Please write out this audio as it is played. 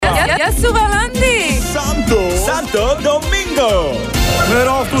σου, Βαλάντι. Σάντο Ντομίνγκο.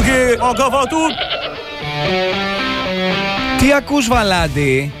 Μερόφτουχη αγκαβατού. Τι ακούς,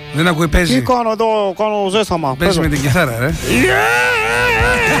 Βαλάντι? Δεν ακούει, παίζει. Τι κάνω εδώ, κάνω ζέσταμα. Παίζει με την κιθάρα, ρε.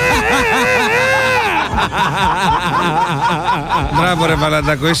 Μπράβο ρε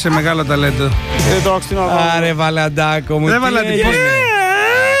Βαλαντάκο, είσαι μεγάλο ταλέντο. Εντάξει, τι να κάνω. Άρε Βαλαντάκο μου. Ρε Βαλάντι,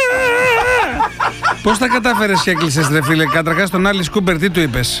 πώς τα κατάφερες και έκλεισες ρε φίλε? Καταρχάς τον Άλλη Κούπερ τι του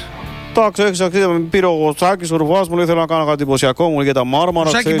είπες? Εντάξει, έξω αξίδα με πήρε ο Σάκης, ο Ρουβάς μου λέει θέλω να κάνω κάτι εντυπωσιακό μου για τα μάρμαρα.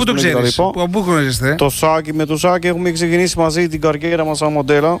 Σάκη, πού το ξέρεις? Πού γνωρίζεστε? Το Σάκη, με το Σάκη έχουμε ξεκινήσει μαζί την καριέρα μας σαν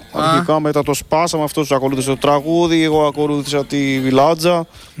μοντέλα. Αρχικά μετά το σπάσαμε, αυτός ακολούθησε το τραγούδι, εγώ ακολούθησα τη Βιλάτζα.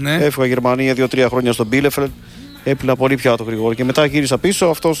 Ναι. Έφυγα Γερμανία 2-3 χρόνια στον Μπίλεφελντ. Έπλυνα πολύ πιάτο γρήγορα και μετά γύρισα πίσω.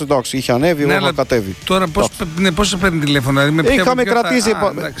 Αυτός εντάξει, είχε ανέβει, εγώ είχα κατέβει. Τώρα πώς σε παίρνει τηλέφωνο? Είχαμε κρατήσει.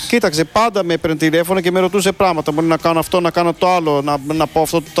 Κοίταξε, πάντα με παίρνει τηλέφωνο και με ρωτούσε πράγματα. Μπορεί να κάνω αυτό, να κάνω το άλλο, να πω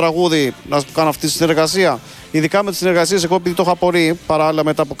αυτό το τραγούδι, να κάνω αυτή τη συνεργασία. Ειδικά με τις συνεργασίες, εγώ επειδή το είχα πολύ, παράλληλα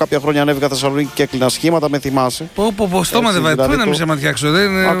μετά από κάποια χρόνια ανέβηκα Θεσσαλονίκη και έκλεινα σχήματα, με θυμάσαι. Πω, στόμα δεν βάζει. Πού να μην σε ματιάξω,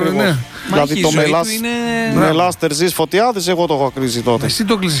 Ακριβώς. Δηλαδή το Μελάς Τερζής Φωτιάδης, εγώ το έχω κρίσει τότε. Εσύ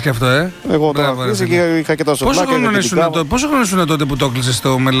το κλείσεις και αυτό, Εγώ το έχω κρίσει και είχα και τα σοφλάκια. Πόσο χρόνο ήσουν τότε που το κλείσες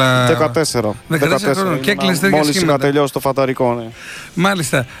το Μελά? 14 χρόνια. Και έκλεισες τέτοια μόλις είχα σχήματα. τελειώσει το φαταρικό, ναι.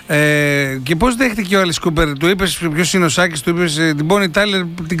 Μάλιστα. Και πώς δέχτηκε ο Άλλη Κούπερ? Του είπες ποιος είναι ο Σάκης, του είπες την Bonnie Tyler,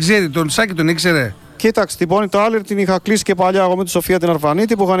 την ξέρει, τον Σάκη τον ήξερε? Κοίταξε, την Bonnie Tyler την είχα κλείσει και παλιά εγώ με τη Σοφία την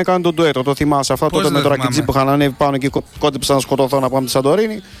Αρβανίτη που είχαν κάνει τον ντουέτο. Το θυμάσαι. Αυτά τότε με το ρακιτζί που είχαν ανέβει πάνω και κόντεψα να σκοτωθώ να πάμε τη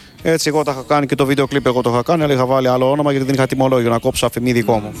Σαντορίνη. Έτσι, εγώ τα είχα κάνει και το βίντεο κλιπ εγώ το είχα κάνει, αλλά είχα βάλει άλλο όνομα γιατί δεν είχα τιμολόγιο να κόψω αφημί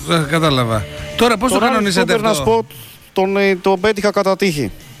δικό μου. Κατάλαβα. Τώρα πώς το κανονίσατε αυτό? Να σου πω, τον πέτυχα κατά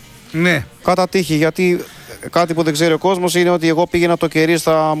τύχη. Ναι. Κατά τύχη, γιατί κάτι που δεν ξέρει ο κόσμος είναι ότι εγώ πήγαινα το κερί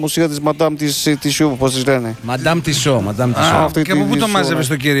στα μουσεία της Madame Tissot, όπως τις λένε. Madame Tissot. Και από πού το μάζευες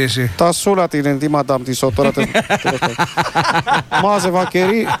το κερί εσύ? Τα σούλα την είναι, τι Madame Tissot τώρα.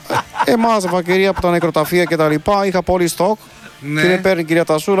 Μάζευα κερί από τα νεκροταφεία και τα λοιπά, είχα πολύ στόκ. Ναι. Και με παίρνει η κυρία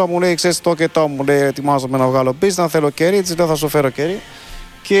Τασούρα, μου λέει: ξέρεις το και το, μου λέει: ετοιμάζομαι να βγάλω πίστα, θέλω κερί, της λέω: θα σου φέρω κερί.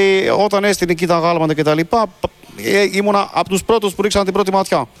 Και όταν έστειλε εκεί τα γάλματα και τα λοιπά, ήμουνα από τους πρώτους που ρίξαν την πρώτη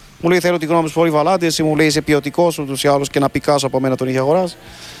ματιά. Μου λέει: θέλω τη γνώμη σου πολύ, Βαλάντι, εσύ μου λέει: είσαι ποιοτικός ούτως ή άλλως και να πικάσω από μένα τον είχε αγοράσει.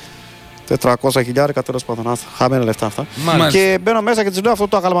 400 χιλιάρικα, τέλος πάντων, χαμένα λεφτά αυτά. Μάλιστα. Και μπαίνω μέσα και της λέω: αυτό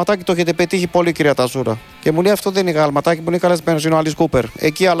το αγαλματάκι το έχετε πετύχει πολύ, κυρία Τασούρα. Και μου λέει: αυτό δεν είναι αγαλματάκι, μου είναι καλεσμένος, είναι ο Άλλη Κούπερ.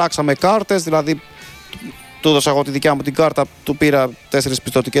 Εκεί αλλάξαμε κάρτες, δηλαδή. Του έδωσα εγώ τη δικιά μου την κάρτα, του πήρα 4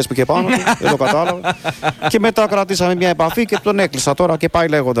 πιστωτικές που είχε πάνω, δεν το κατάλαβα. Και μετά κρατήσαμε μια επαφή και τον έκλεισα τώρα και πάει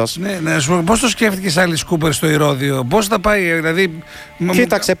λέγοντας. Ναι, σου πω, πώς το σκέφτηκες Άλλη Κούπερ στο Ηρώδειο, πώς θα πάει, δηλαδή.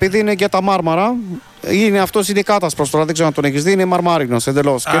 Κοίταξε, επειδή είναι για τα μάρμαρα, αυτός είναι κάτασπρος τώρα, δεν ξέρω αν τον έχεις δει, είναι μαρμάρινος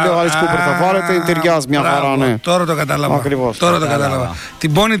εντελώς. Και λέω: Άλλη Κούπερ θα βάλετε, ταιριάζει μια χαρά, ναι. Τώρα το κατάλαβα. Ακριβώς. Τώρα το κατάλαβα.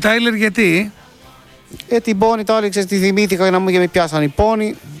 Την Bonnie Tyler γιατί? Την Bonnie Tyler, ξέρεις, τη θυμήθηκα να με πιάσαν οι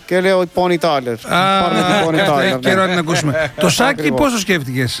Bonnie και λέω: η Bonnie Tyler. Πάρουμε την Bonnie Tyler. Έχει καιρό να την ακούσουμε. Το Σάκη πώς το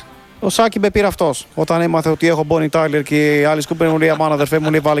σκέφτηκες? Ο Σάκη με πήρε αυτός. Όταν έμαθε ότι έχω Bonnie Tyler και η Άλλη Κούπερ μου λέει: αμάν αδερφέ μου,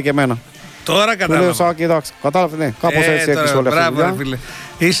 λέει: βάλε και εμένα. Τώρα κατάλαβα. Του λέω: Σάκη, εντάξει, κατάλαβε, ναι, κάπως έτσι έκλεισε όλη αυτή. Μπράβο, φίλε.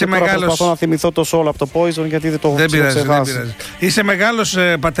 Είσαι μεγάλος. Προσπαθώ να θυμηθώ το Soul από το Poison γιατί δεν το έχω ξεχάσει. Είσαι μεγάλος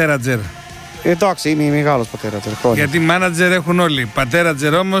πατέρατζερ. Εντάξει, είμαι μεγάλος πατέρατζερ. Γιατί μάνατζερ έχουν όλοι.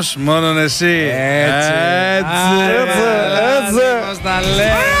 Πατέρατζερ όμως μόνον εσύ. Έτσι. Έτσι. Μας τα λέει.